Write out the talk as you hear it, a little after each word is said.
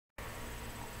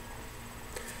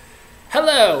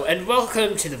Hello, and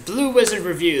welcome to the Blue Wizard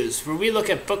Reviews, where we look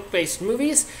at book-based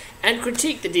movies and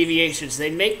critique the deviations they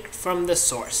make from the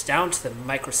source, down to the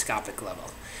microscopic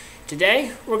level.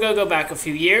 Today, we're going to go back a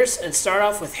few years and start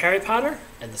off with Harry Potter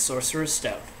and the Sorcerer's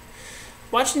Stone.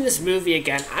 Watching this movie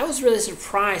again, I was really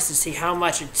surprised to see how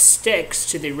much it sticks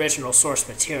to the original source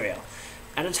material.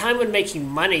 At a time when making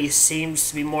money seems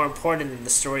to be more important than the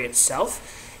story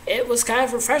itself, it was kind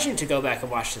of refreshing to go back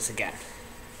and watch this again.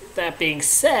 That being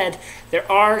said,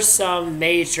 there are some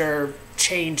major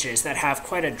changes that have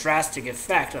quite a drastic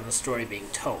effect on the story being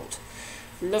told.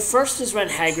 The first is when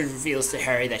Hagrid reveals to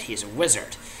Harry that he's a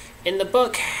wizard. In the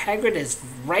book, Hagrid is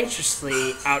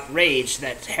righteously outraged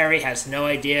that Harry has no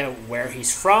idea where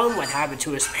he's from, what happened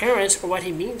to his parents, or what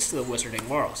he means to the wizarding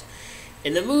world.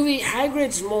 In the movie,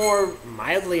 Hagrid's more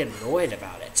mildly annoyed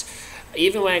about it,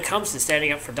 even when it comes to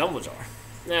standing up for Dumbledore.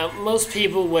 Now, most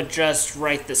people would just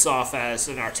write this off as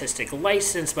an artistic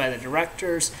license by the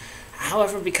directors.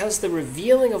 However, because the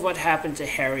revealing of what happened to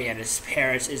Harry and his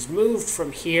parents is moved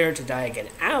from here to Diagon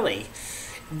Alley,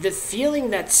 the feeling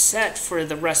that's set for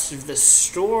the rest of the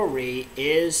story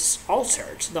is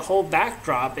altered. The whole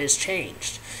backdrop is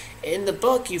changed. In the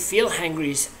book, you feel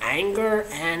Hagrid's anger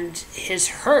and his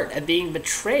hurt at being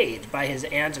betrayed by his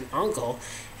aunt and uncle,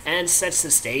 and sets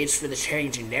the stage for the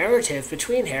changing narrative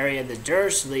between Harry and the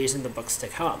Dursleys in the books to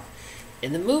come.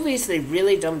 In the movies, they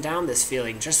really dumb down this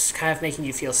feeling, just kind of making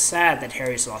you feel sad that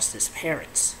Harry's lost his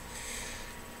parents.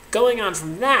 Going on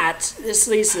from that, this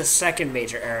leads to the second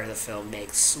major error the film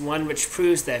makes, one which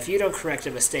proves that if you don't correct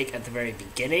a mistake at the very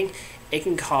beginning, it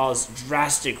can cause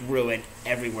drastic ruin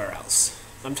everywhere else.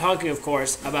 I'm talking, of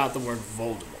course, about the word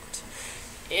Voldemort.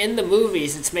 In the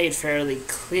movies, it's made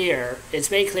clear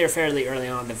fairly early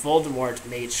on that Voldemort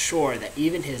made sure that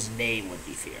even his name would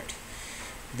be feared.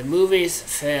 The movies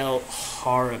fail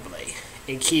horribly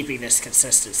in keeping this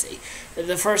consistency.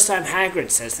 The first time Hagrid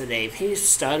says the name, he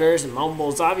stutters and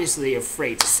mumbles, obviously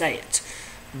afraid to say it.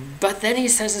 But then he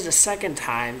says it a second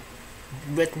time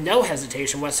with no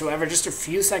hesitation whatsoever just a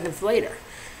few seconds later.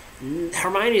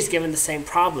 Hermione's given the same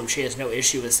problem. She has no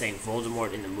issue with saying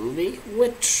Voldemort in the movie,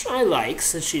 which I like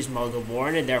since she's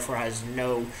Muggle-born and therefore has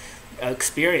no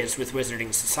experience with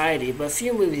wizarding society, but a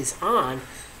few movies on,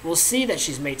 we'll see that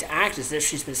she's made to act as if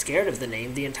she's been scared of the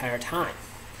name the entire time.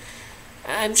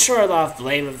 I'm sure a lot of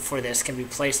blame for this can be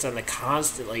placed on the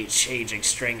constantly changing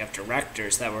string of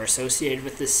directors that were associated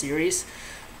with this series,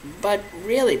 but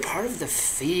really part of the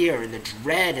fear and the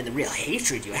dread and the real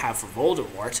hatred you have for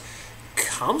Voldemort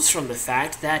comes from the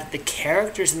fact that the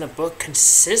characters in the book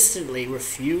consistently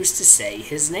refuse to say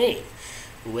his name,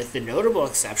 with the notable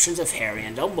exceptions of Harry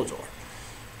and Dumbledore.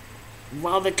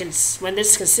 When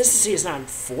this consistency is not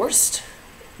enforced,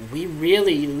 we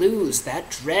really lose that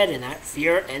dread and that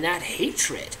fear and that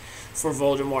hatred for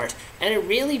Voldemort, and it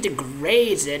really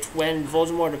degrades it when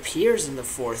Voldemort appears in the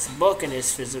fourth book in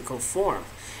his physical form.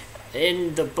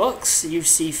 In the books, you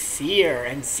see fear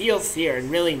and feel fear and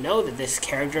really know that this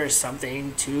character is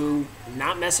something to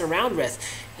not mess around with.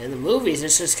 In the movies,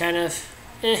 it's just kind of,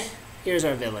 here's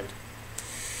our villain.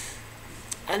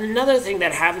 And another thing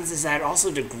that happens is that it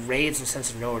also degrades the sense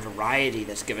of notoriety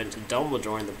that's given to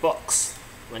Dumbledore in the books.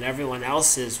 When everyone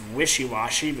else is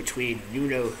wishy-washy between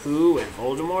you-know-who and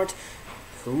Voldemort,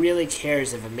 who really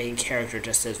cares if a main character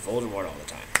just says Voldemort all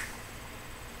the time?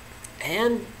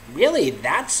 And really,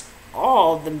 that's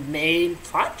all the main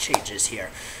plot changes here.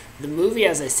 The movie,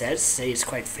 as I said, stays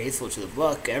quite faithful to the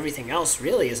book. Everything else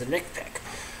really is a nitpick.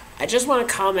 I just want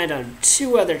to comment on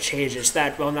two other changes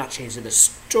that, well, not changes the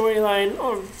storyline,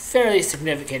 are fairly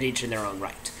significant each in their own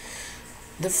right.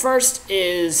 The first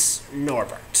is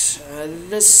Norbert.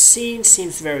 The scene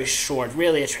seems very short,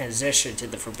 really a transition to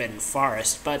the Forbidden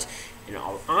Forest, but in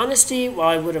all honesty, while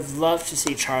I would have loved to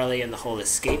see Charlie and the whole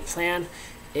escape plan,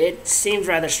 it seemed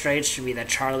rather strange to me that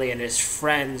Charlie and his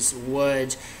friends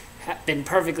would have been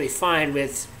perfectly fine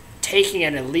with taking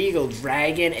an illegal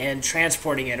dragon and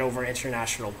transporting it over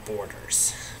international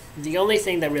borders. The only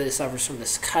thing that really suffers from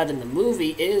this cut in the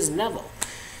movie is Neville.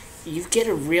 You get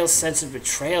a real sense of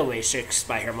betrayal when he's tricked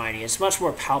by Hermione. It's much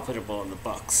more palpable in the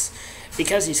books,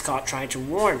 because he's caught trying to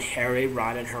warn Harry,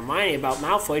 Ron, and Hermione about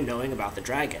Malfoy knowing about the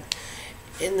dragon.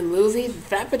 In the movie,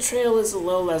 that betrayal is a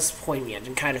little less poignant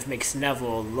and kind of makes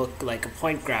Neville look like a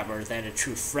point grabber than a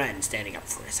true friend standing up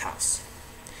for his house.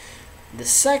 The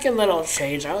second little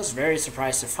change I was very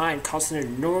surprised to find caused an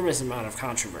enormous amount of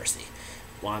controversy.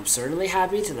 While I'm certainly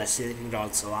happy to let sleeping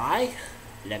dogs lie,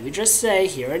 let me just say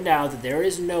here and now that there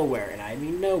is nowhere, and I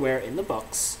mean nowhere in the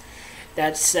books,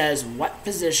 that says what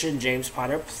position James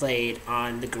Potter played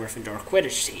on the Gryffindor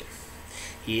Quidditch team.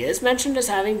 He is mentioned as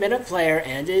having been a player,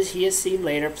 and he is seen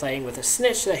later playing with a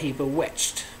snitch that he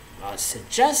bewitched. While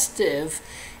suggestive,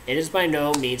 it is by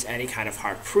no means any kind of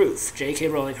hard proof. J.K.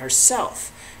 Rowling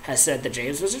herself has said that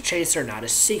James was a chaser, not a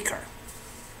seeker.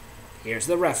 Here's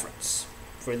the reference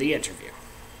for the interview.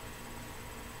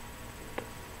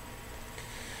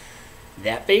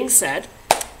 That being said,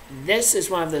 this is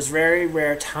one of those very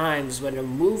rare times when a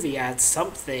movie adds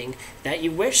something that you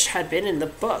wish had been in the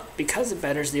book because it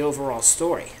betters the overall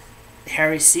story.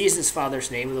 Harry sees his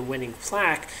father's name in the winning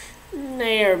plaque,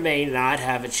 may or may not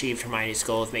have achieved Hermione's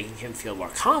goal of making him feel more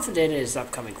confident in his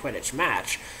upcoming Quidditch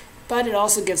match, but it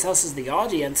also gives us as the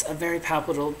audience a very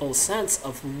palpable sense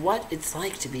of what it's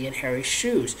like to be in Harry's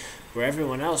shoes, where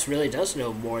everyone else really does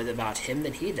know more about him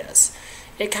than he does.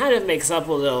 It kind of makes up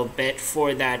a little bit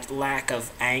for that lack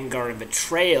of anger and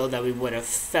betrayal that we would have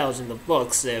felt in the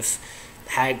books if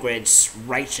Hagrid's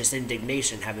righteous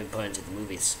indignation had been put into the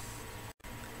movies.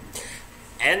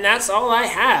 And that's all I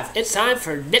have. It's time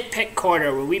for Nitpick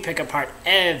Corner, where we pick apart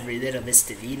every little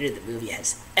misdemeanor the movie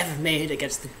has ever made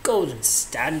against the golden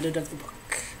standard of the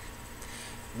book.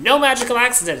 No magical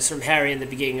accidents from Harry in the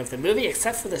beginning of the movie,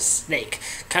 except for the snake.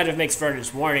 Kind of makes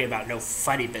Vernon's warning about no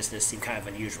funny business seem kind of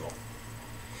unusual.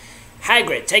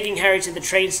 Hagrid taking Harry to the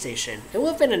train station. It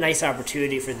would have been a nice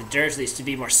opportunity for the Dursleys to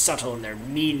be more subtle in their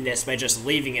meanness by just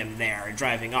leaving him there and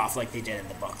driving off like they did in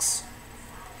the books.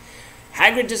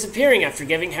 Hagrid disappearing after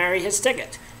giving Harry his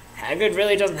ticket. Hagrid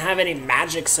really doesn't have any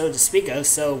magic so to speak of,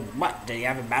 so what? Did he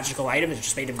have a magical item that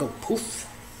just made him go poof?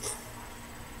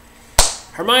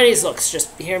 Hermione's looks,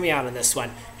 just hear me out on this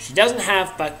one. She doesn't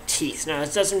have buck teeth. Now,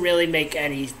 this doesn't really make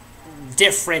any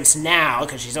difference now,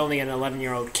 because she's only an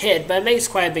 11-year-old kid, but it makes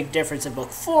quite a big difference in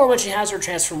Book 4 when she has her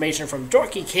transformation from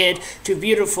dorky kid to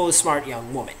beautiful, smart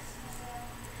young woman.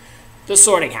 The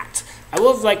Sorting Hat. I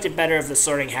would have liked it better if the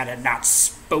Sorting Hat had not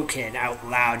spoken out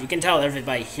loud. You can tell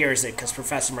everybody hears it because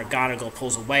Professor McGonagall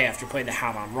pulls away after putting the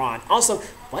hat on Ron. Also,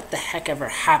 what the heck ever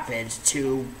happened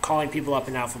to calling people up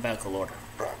in alphabetical order?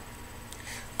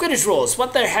 Quidditch rules.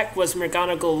 What the heck was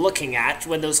McGonagall looking at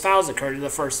when those fouls occurred in the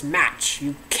first match?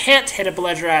 You can't hit a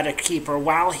bludger at a keeper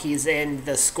while he's in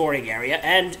the scoring area,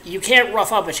 and you can't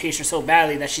rough up a chaser so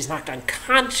badly that she's knocked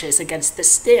unconscious against the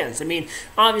stands. I mean,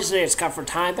 obviously it's cut for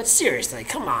time, but seriously,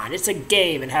 come on, it's a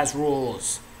game and has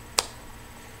rules.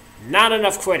 Not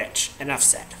enough Quidditch. Enough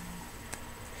said.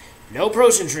 No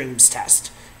potion rooms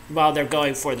test. While they're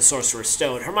going for the Sorcerer's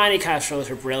Stone, Hermione kind of shows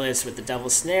her brilliance with the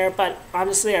Devil's Snare, but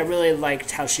honestly, I really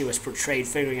liked how she was portrayed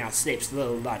figuring out Snape's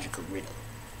little logical riddle.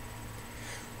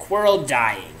 Quirrell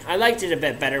dying. I liked it a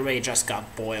bit better when he just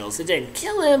got boils. It didn't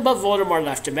kill him, but Voldemort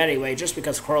left him anyway, just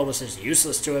because Quirrell was as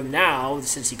useless to him now,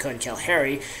 since he couldn't kill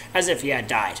Harry, as if he had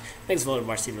died. Makes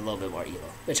Voldemort seem a little bit more evil,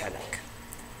 which I like.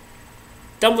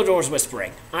 Dumbledore's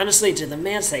whispering. Honestly, did the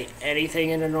man say anything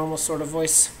in a normal sort of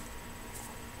voice?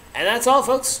 And that's all,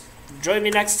 folks. Join me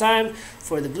next time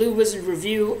for the Blue Wizard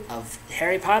review of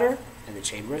Harry Potter and the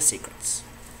Chamber of Secrets.